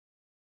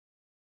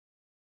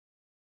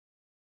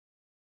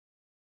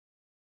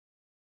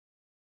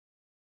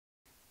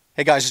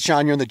Hey guys, it's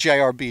John. You're on the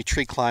JRB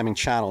Tree Climbing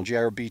channel.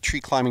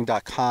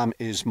 JRBTreeClimbing.com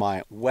is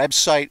my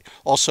website,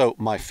 also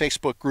my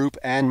Facebook group,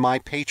 and my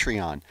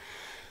Patreon.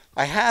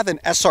 I have an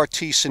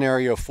SRT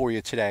scenario for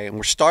you today, and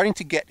we're starting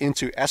to get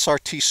into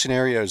SRT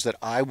scenarios that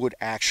I would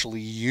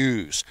actually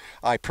use.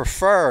 I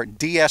prefer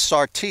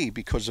DSRT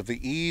because of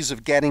the ease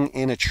of getting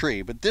in a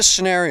tree, but this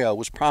scenario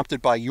was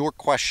prompted by your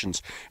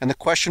questions, and the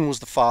question was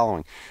the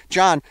following.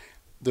 John,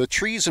 the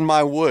trees in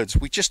my woods,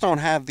 we just don't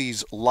have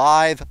these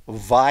live,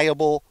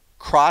 viable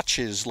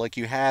crotches like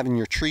you have in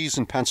your trees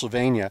in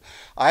Pennsylvania.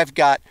 I've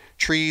got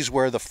trees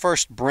where the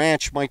first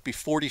branch might be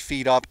 40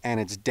 feet up and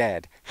it's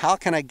dead. How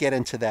can I get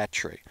into that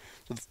tree?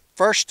 So the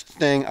first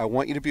thing I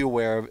want you to be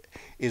aware of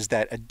is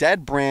that a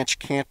dead branch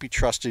can't be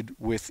trusted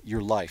with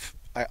your life.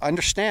 I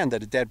understand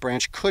that a dead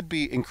branch could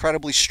be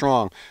incredibly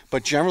strong,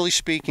 but generally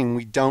speaking,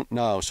 we don't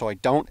know. So I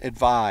don't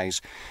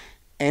advise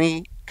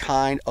any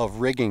kind of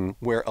rigging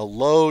where a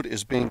load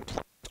is being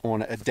placed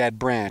on a dead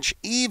branch,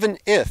 even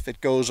if it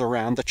goes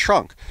around the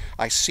trunk.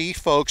 I see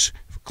folks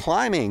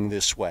climbing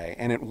this way,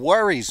 and it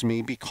worries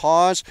me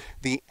because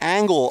the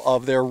angle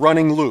of their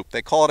running loop,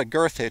 they call it a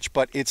girth hitch,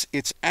 but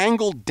it's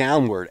angled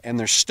downward, and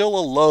there's still a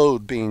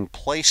load being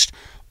placed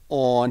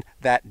on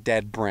that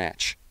dead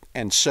branch.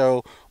 And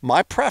so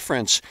my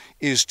preference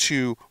is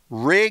to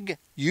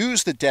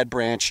use the dead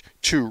branch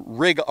to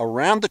rig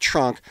around the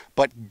trunk,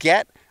 but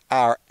get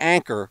our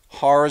anchor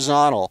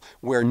horizontal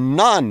where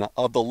none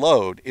of the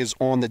load is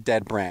on the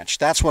dead branch.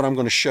 That's what I'm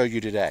going to show you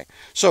today.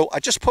 So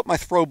I just put my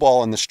throw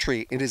ball in this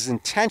tree. It is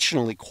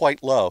intentionally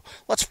quite low.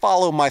 Let's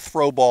follow my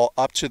throw ball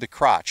up to the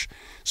crotch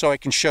so I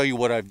can show you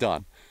what I've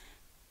done.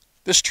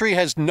 This tree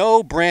has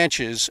no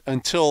branches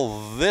until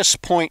this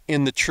point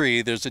in the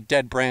tree. There's a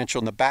dead branch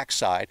on the back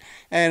side,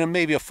 and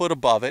maybe a foot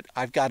above it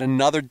I've got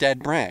another dead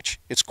branch.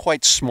 It's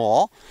quite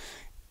small,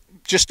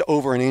 just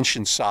over 1 inch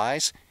in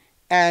size.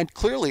 And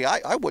clearly,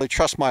 I would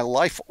trust my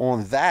life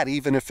on that,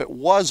 even if it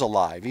was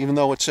alive, even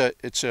though it's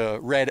a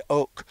red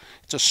oak.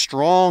 It's a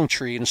strong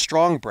tree and a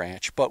strong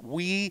branch, but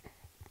we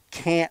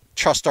can't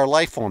trust our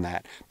life on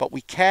that. But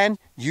we can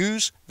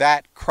use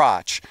that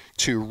crotch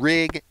to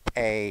rig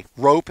a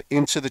rope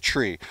into the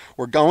tree.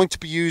 We're going to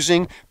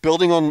be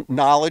building on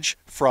knowledge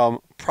from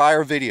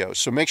prior videos.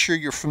 So make sure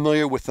you're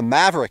familiar with the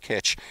Maverick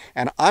Hitch,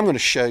 and I'm going to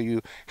show you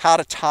how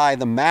to tie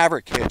the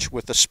Maverick Hitch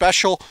with a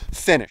special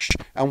finish.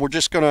 And we're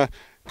just going to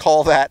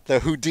call that the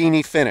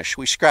Houdini finish.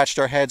 We scratched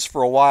our heads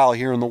for a while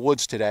here in the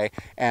woods today,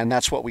 and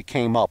that's what we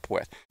came up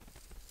with.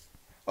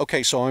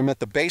 Okay, so I'm at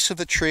the base of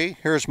the tree.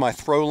 Here's my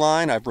throw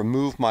line. I've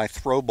removed my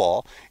throw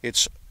ball.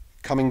 It's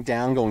coming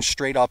down, going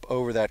straight up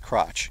over that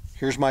crotch.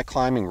 Here's my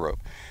climbing rope.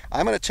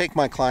 I'm going to take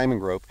my climbing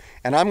rope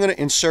and I'm going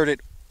to insert it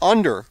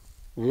under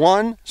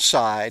one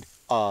side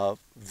of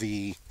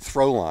the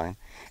throw line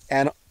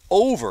and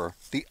over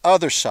the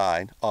other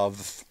side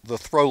of the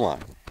throw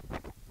line.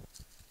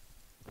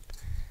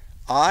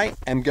 I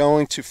am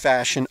going to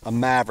fashion a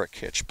Maverick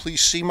Hitch. Please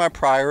see my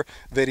prior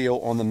video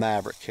on the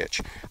Maverick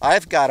Hitch.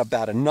 I've got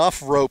about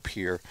enough rope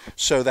here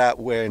so that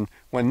when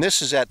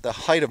this is at the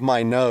height of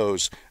my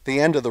nose, the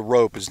end of the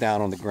rope is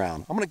down on the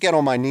ground. I'm going to get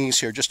on my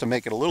knees here just to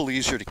make it a little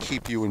easier to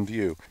keep you in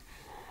view.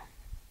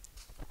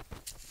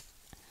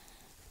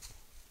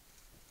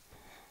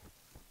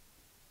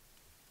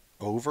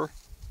 Over,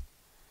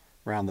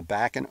 around the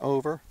back and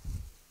over.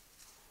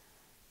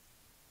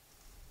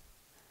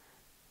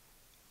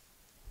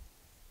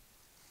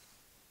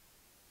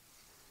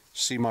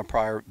 See my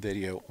prior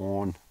video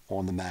on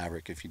the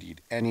Maverick if you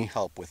need any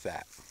help with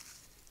that.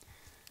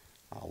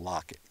 I'll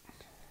lock it.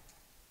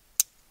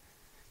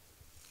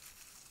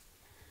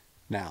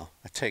 Now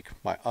I take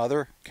my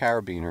other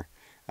carabiner.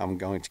 I'm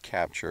going to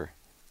capture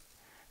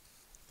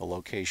the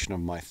location of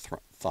my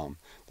thumb.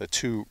 The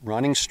two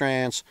running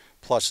strands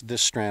plus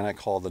this strand I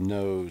call the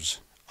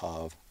nose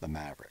of the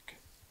Maverick.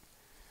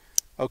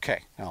 Okay,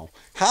 now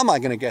how am I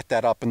going to get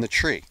that up in the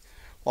tree?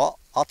 Well,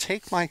 I'll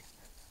take my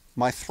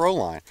throw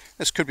line.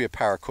 This could be a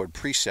paracord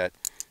preset.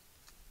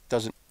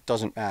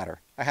 Doesn't matter.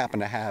 I happen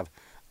to have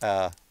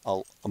a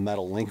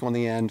metal link on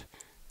the end.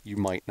 You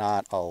might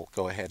not. I'll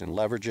go ahead and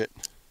leverage it.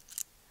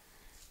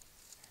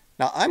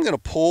 Now I'm going to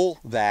pull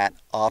that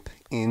up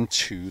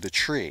into the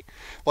tree.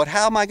 But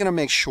how am I going to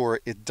make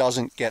sure it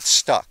doesn't get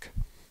stuck?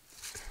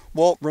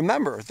 Well,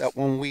 remember that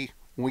when we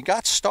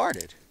got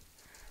started,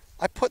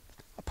 I put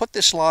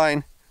this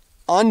line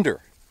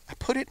under. I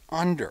put it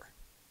under.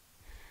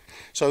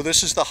 So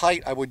this is the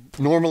height I would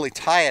normally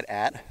tie it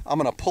at. I'm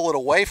going to pull it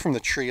away from the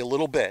tree a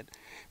little bit.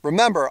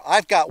 Remember,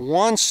 I've got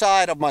one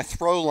side of my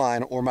throw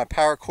line or my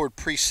paracord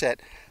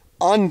preset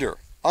under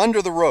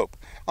the rope.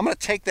 I'm going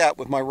to take that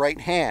with my right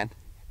hand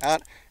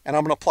out, and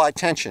I'm going to apply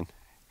tension.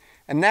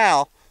 And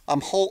now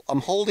I'm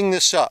holding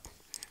this up.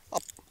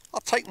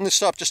 I'll tighten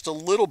this up just a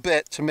little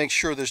bit to make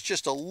sure there's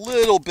just a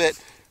little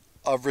bit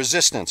of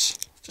resistance.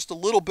 Just a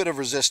little bit of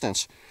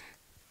resistance.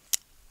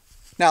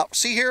 Now,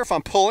 see here, if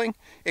I'm pulling,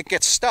 it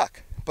gets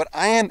stuck. But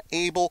I am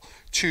able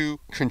to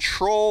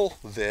control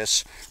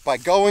this by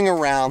going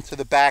around to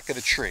the back of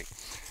the tree.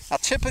 Now,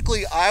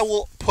 typically, I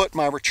will put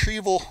my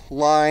retrieval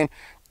line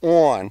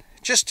on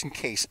just in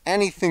case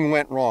anything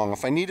went wrong.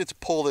 If I needed to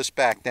pull this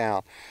back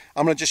down,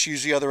 I'm going to just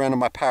use the other end of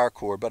my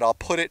paracord, but I'll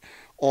put it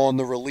on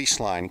the release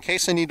line in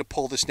case I need to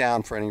pull this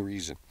down for any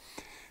reason.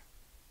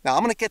 Now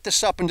I'm going to get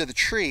this up into the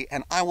tree,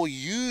 and I will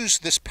use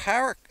this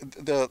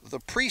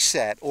the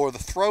preset or the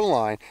throw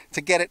line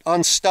to get it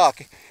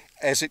unstuck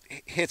as it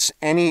hits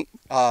any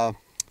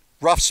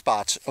rough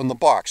spots on the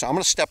bark. So I'm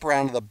going to step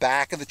around to the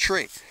back of the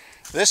tree.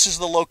 This is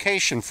the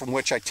location from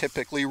which I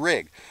typically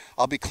rig.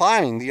 I'll be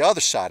climbing the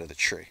other side of the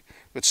tree.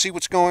 But see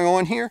what's going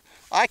on here?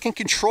 I can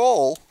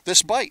control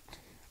this bite.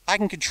 I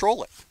can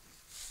control it.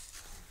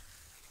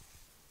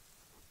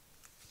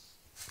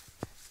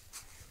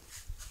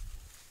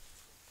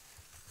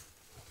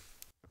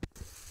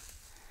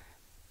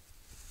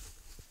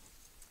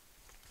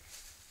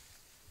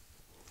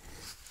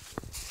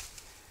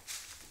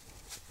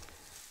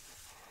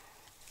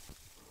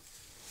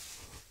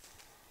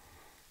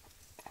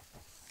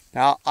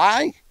 Now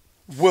I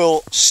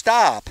will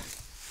stop.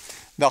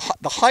 The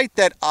height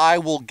that I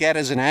will get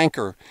as an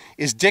anchor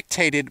is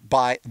dictated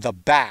by the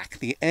back,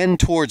 the end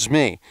towards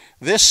me.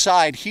 This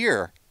side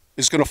here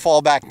is going to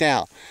fall back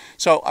down.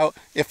 So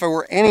if there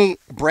were any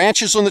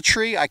branches on the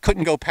tree, I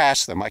couldn't go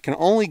past them. I can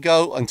only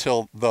go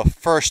until the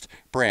first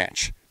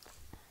branch.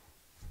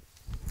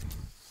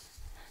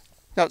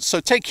 Now, so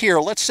take here,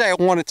 let's say I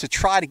wanted to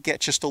try to get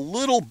just a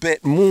little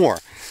bit more.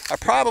 I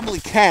probably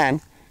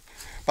can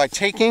by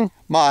taking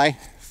my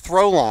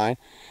throw line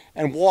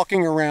and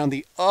walking around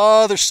the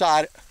other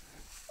side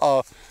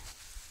of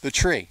the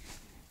tree.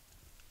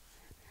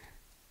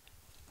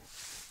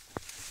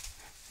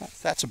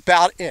 That's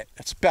about it.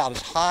 That's about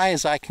as high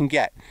as I can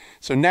get.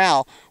 So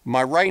now, with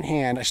my right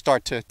hand, I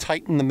start to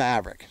tighten the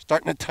Maverick.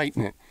 Starting to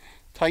tighten it,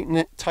 tighten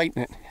it,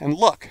 tighten it. And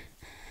look,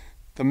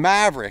 the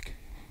Maverick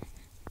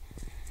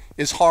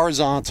is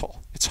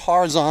horizontal. It's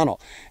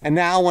horizontal. And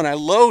now when I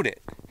load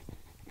it,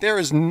 there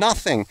is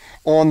nothing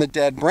on the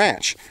dead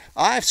branch.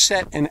 I've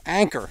set an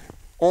anchor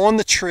on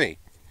the tree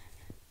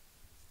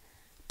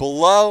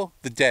below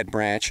the dead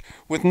branch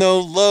with no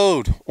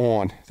load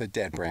on the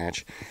dead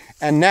branch.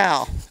 And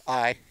now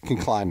I can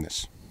climb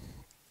this.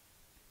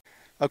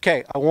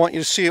 Okay, I want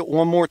you to see it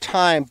one more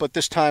time, but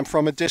this time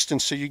from a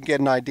distance so you can get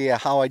an idea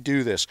how I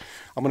do this.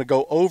 I'm going to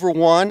go over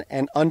one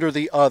and under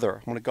the other.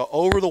 I'm going to go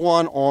over the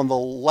one on the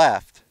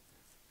left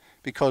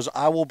because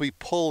I will be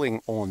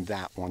pulling on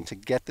that one to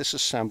get this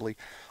assembly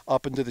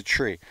up into the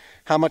tree.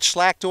 How much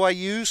slack do I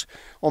use?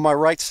 On my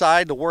right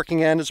side, the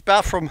working end is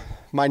about from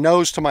my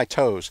nose to my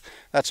toes.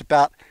 That's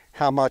about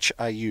how much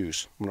I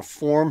use. I'm going to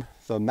form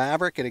the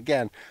Maverick, and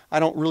again, I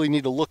don't really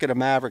need to look at a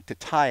Maverick to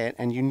tie it,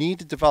 and you need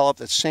to develop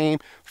the same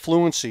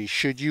fluency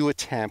should you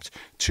attempt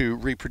to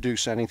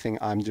reproduce anything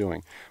I'm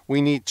doing.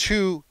 We need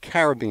 2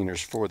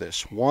 carabiners for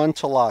this. One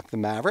to lock the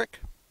Maverick,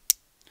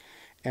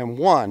 and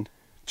one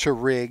to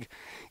rig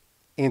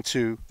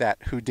into that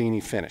Houdini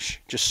finish.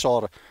 Just saw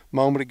it a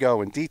moment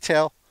ago in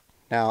detail.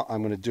 Now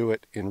I'm going to do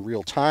it in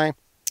real time.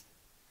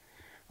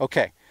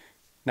 Okay,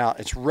 now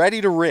it's ready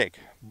to rig,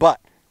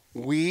 but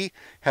we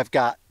have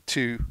got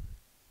to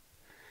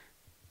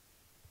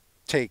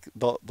take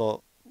the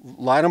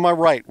line on my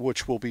right,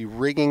 which will be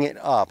rigging it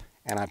up,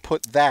 and I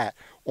put that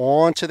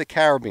onto the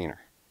carabiner.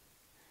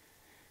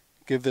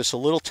 Give this a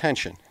little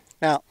tension.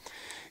 Now,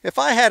 if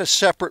I had a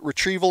separate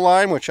retrieval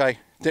line, which I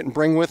didn't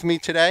bring with me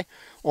today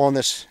on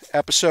this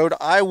episode,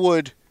 I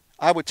would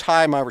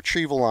tie my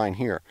retrieval line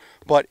here.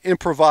 But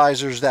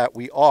improvisers that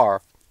we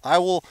are, I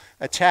will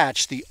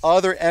attach the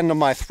other end of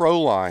my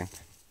throw line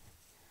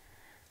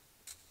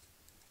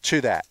to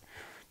that.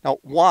 Now,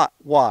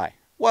 why?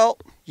 Well,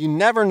 you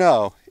never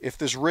know if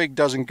this rig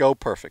doesn't go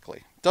perfectly.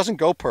 It doesn't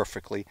go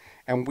perfectly,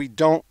 and we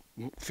don't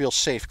feel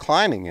safe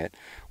climbing it.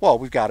 Well,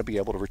 we've got to be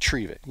able to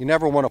retrieve it. You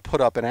never want to put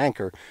up an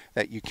anchor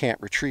that you can't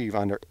retrieve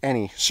under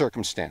any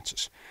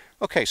circumstances.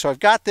 Okay, so I've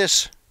got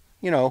this,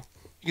 you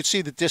can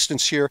see the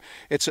distance here.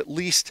 It's at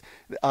least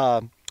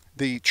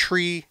the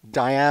tree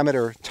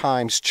diameter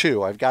times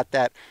 2. I've got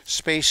that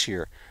space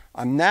here.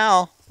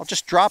 I'll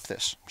just drop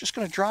this. I'm just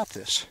going to drop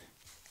this.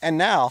 And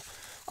now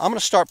I'm going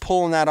to start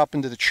pulling that up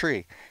into the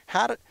tree.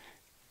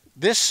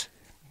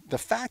 The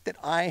fact that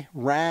I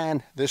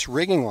ran this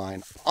rigging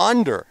line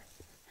under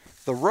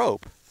the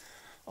rope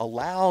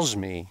allows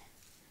me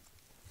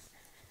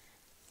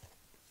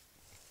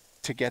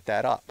to get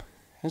that up.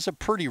 It's a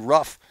pretty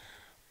rough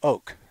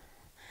oak.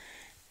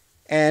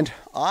 And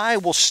I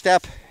will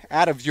step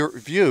out of your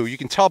view. You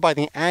can tell by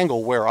the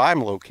angle where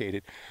I'm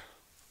located.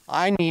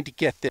 I need to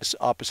get this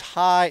up as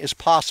high as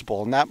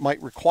possible, and that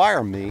might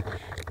require me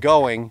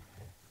going.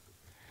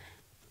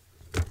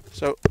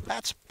 So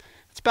that's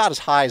about as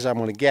high as I'm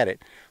going to get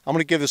it. I'm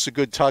going to give this a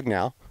good tug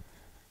now.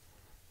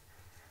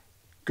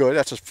 Good,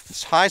 that's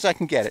as high as I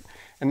can get it.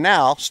 And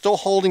now, still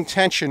holding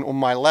tension on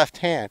my left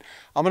hand,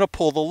 I'm going to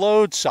pull the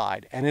load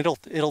side, and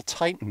it'll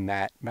tighten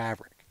that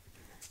Maverick.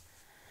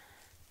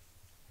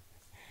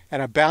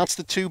 And I bounce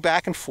the 2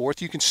 back and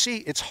forth. You can see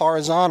it's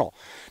horizontal.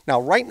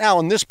 Now, right now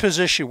in this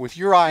position with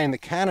your eye in the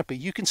canopy,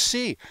 you can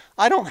see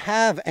I don't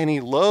have any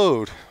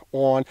load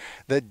on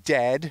the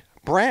dead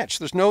branch.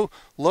 There's no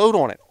load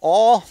on it.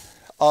 All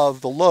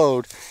of the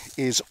load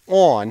is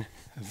on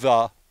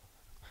the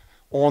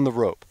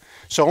rope.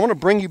 So I want to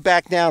bring you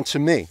back down to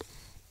me.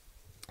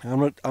 I'm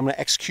going to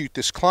execute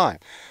this climb.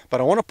 But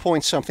I want to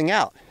point something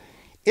out.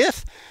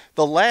 If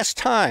the last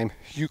time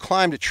you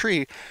climbed a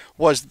tree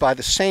was by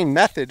the same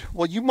method,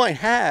 well, you might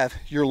have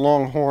your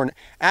Longhorn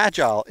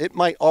Agile. It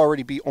might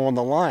already be on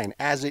the line,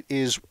 as it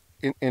is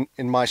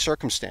in my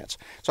circumstance.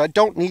 So I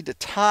don't need to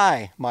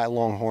tie my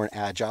Longhorn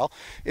Agile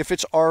if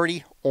it's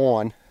already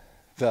on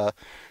the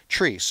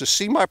tree. So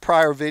see my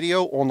prior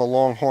video on the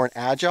Longhorn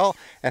Agile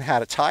and how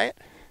to tie it.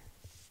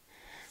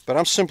 But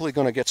I'm simply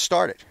going to get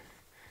started.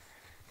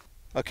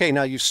 Okay,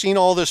 now you've seen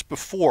all this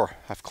before.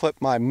 I've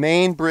clipped my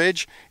main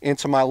bridge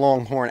into my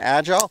Longhorn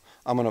Agile.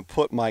 I'm going to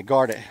put my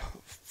guarded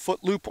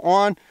foot loop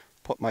on,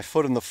 put my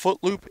foot in the foot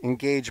loop,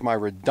 engage my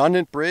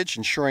redundant bridge,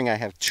 ensuring I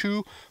have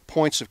 2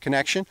 points of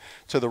connection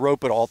to the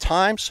rope at all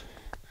times.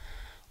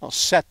 I'll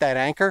set that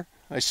anchor.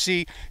 I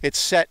see it's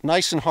set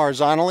nice and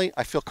horizontally.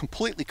 I feel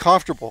completely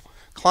comfortable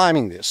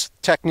climbing this.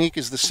 Technique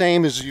is the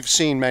same as you've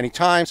seen many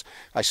times.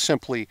 I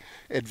simply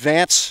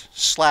advance,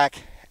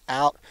 slack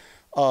out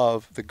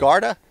of the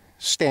garda,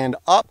 stand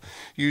up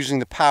using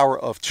the power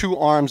of 2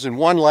 arms and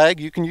 1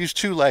 leg. You can use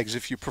 2 legs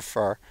if you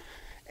prefer.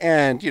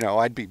 And, you know,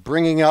 I'd be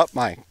bringing up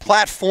my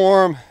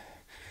platform.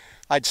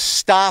 I'd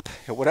stop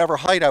at whatever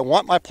height I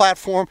want my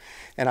platform,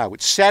 and I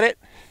would set it.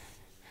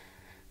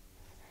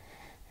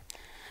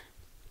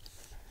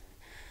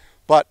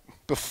 But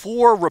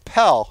before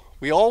rappel,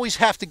 we always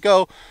have to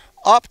go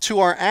up to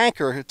our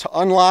anchor to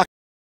unlock.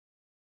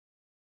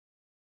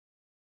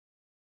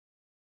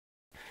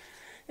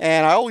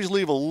 And I always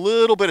leave a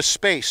little bit of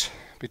space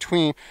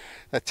between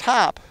the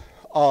top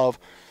of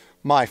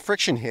my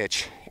friction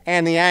hitch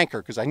and the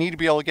anchor, because I need to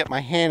be able to get my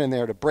hand in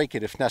there to break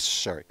it if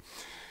necessary.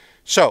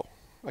 So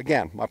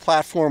again, my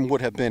platform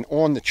would have been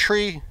on the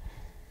tree.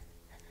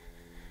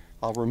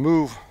 I'll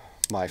remove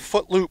my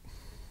foot loop.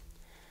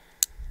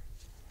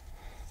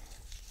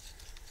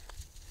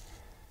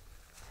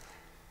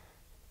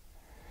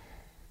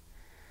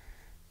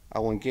 I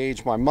will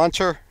engage my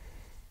munter.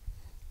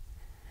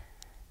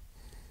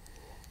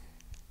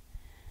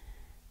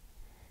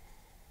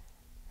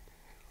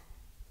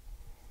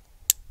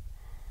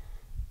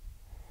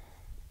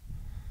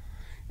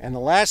 And the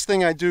last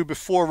thing I do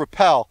before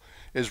rappel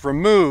is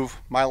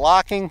remove my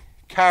locking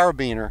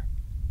carabiner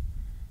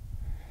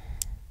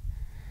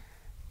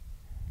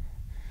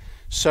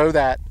so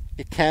that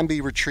it can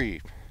be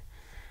retrieved.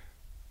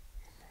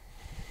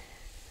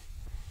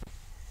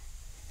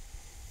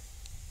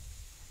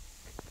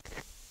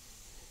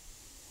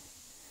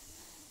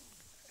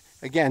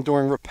 Again,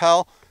 during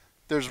rappel,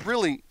 there's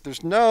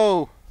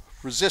no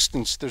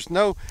resistance, there's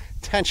no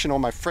tension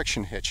on my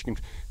friction hitch. You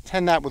can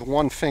tend that with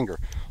 1 finger.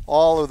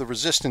 All of the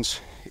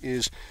resistance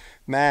is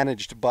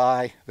managed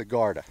by the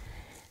garda.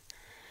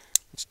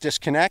 Let's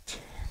disconnect.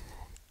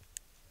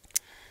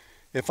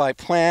 If I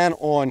plan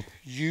on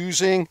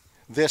using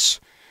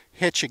this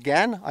hitch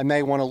again, I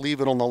may want to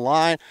leave it on the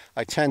line.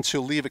 I tend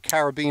to leave a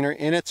carabiner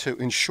in it to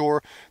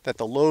ensure that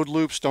the load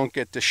loops don't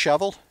get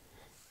disheveled.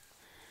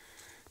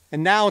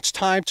 And now it's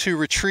time to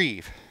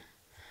retrieve.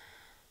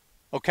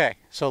 Okay,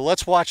 so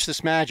let's watch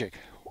this magic.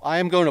 I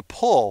am going to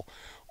pull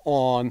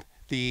on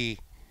the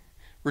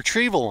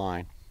retrieval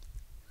line.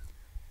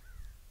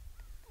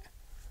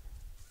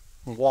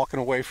 I'm walking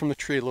away from the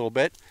tree a little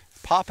bit,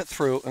 pop it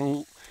through,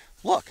 and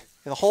look,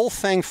 the whole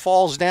thing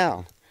falls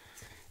down.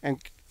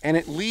 And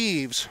it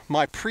leaves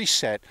my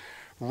preset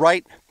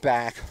right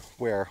back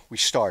where we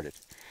started.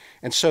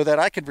 And so that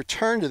I could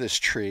return to this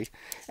tree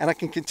and I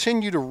can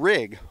continue to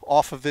rig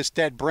off of this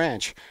dead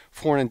branch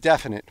for an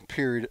indefinite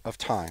period of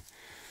time.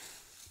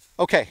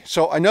 Okay,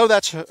 so I know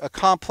that's a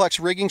complex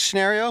rigging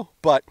scenario,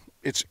 but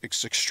it's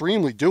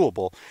extremely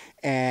doable.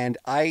 And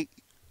I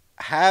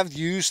have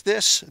used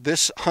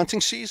this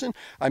hunting season.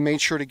 I made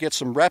sure to get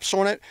some reps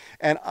on it,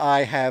 and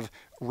I have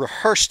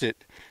rehearsed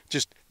it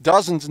just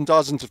dozens and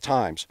dozens of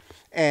times.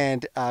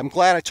 And I'm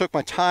glad I took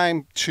my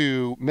time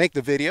to make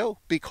the video,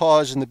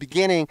 because in the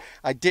beginning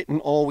I didn't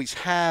always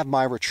have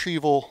my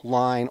retrieval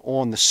line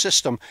on the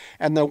system,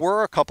 and there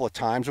were a couple of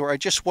times where I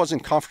just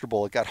wasn't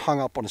comfortable. It got hung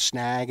up on a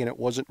snag and it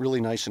wasn't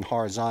really nice and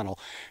horizontal.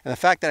 And the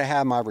fact that I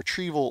have my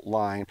retrieval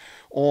line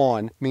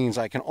on means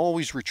I can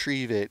always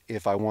retrieve it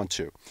if I want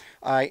to.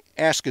 I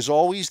ask, as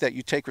always, that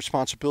you take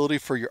responsibility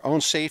for your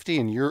own safety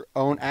and your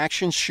own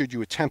actions should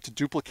you attempt to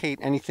duplicate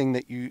anything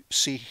that you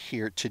see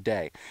here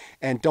today.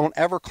 And don't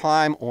ever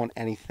climb on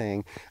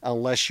anything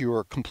unless you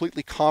are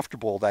completely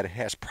comfortable that it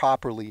has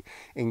properly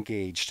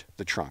engaged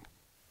the trunk.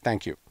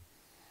 Thank you.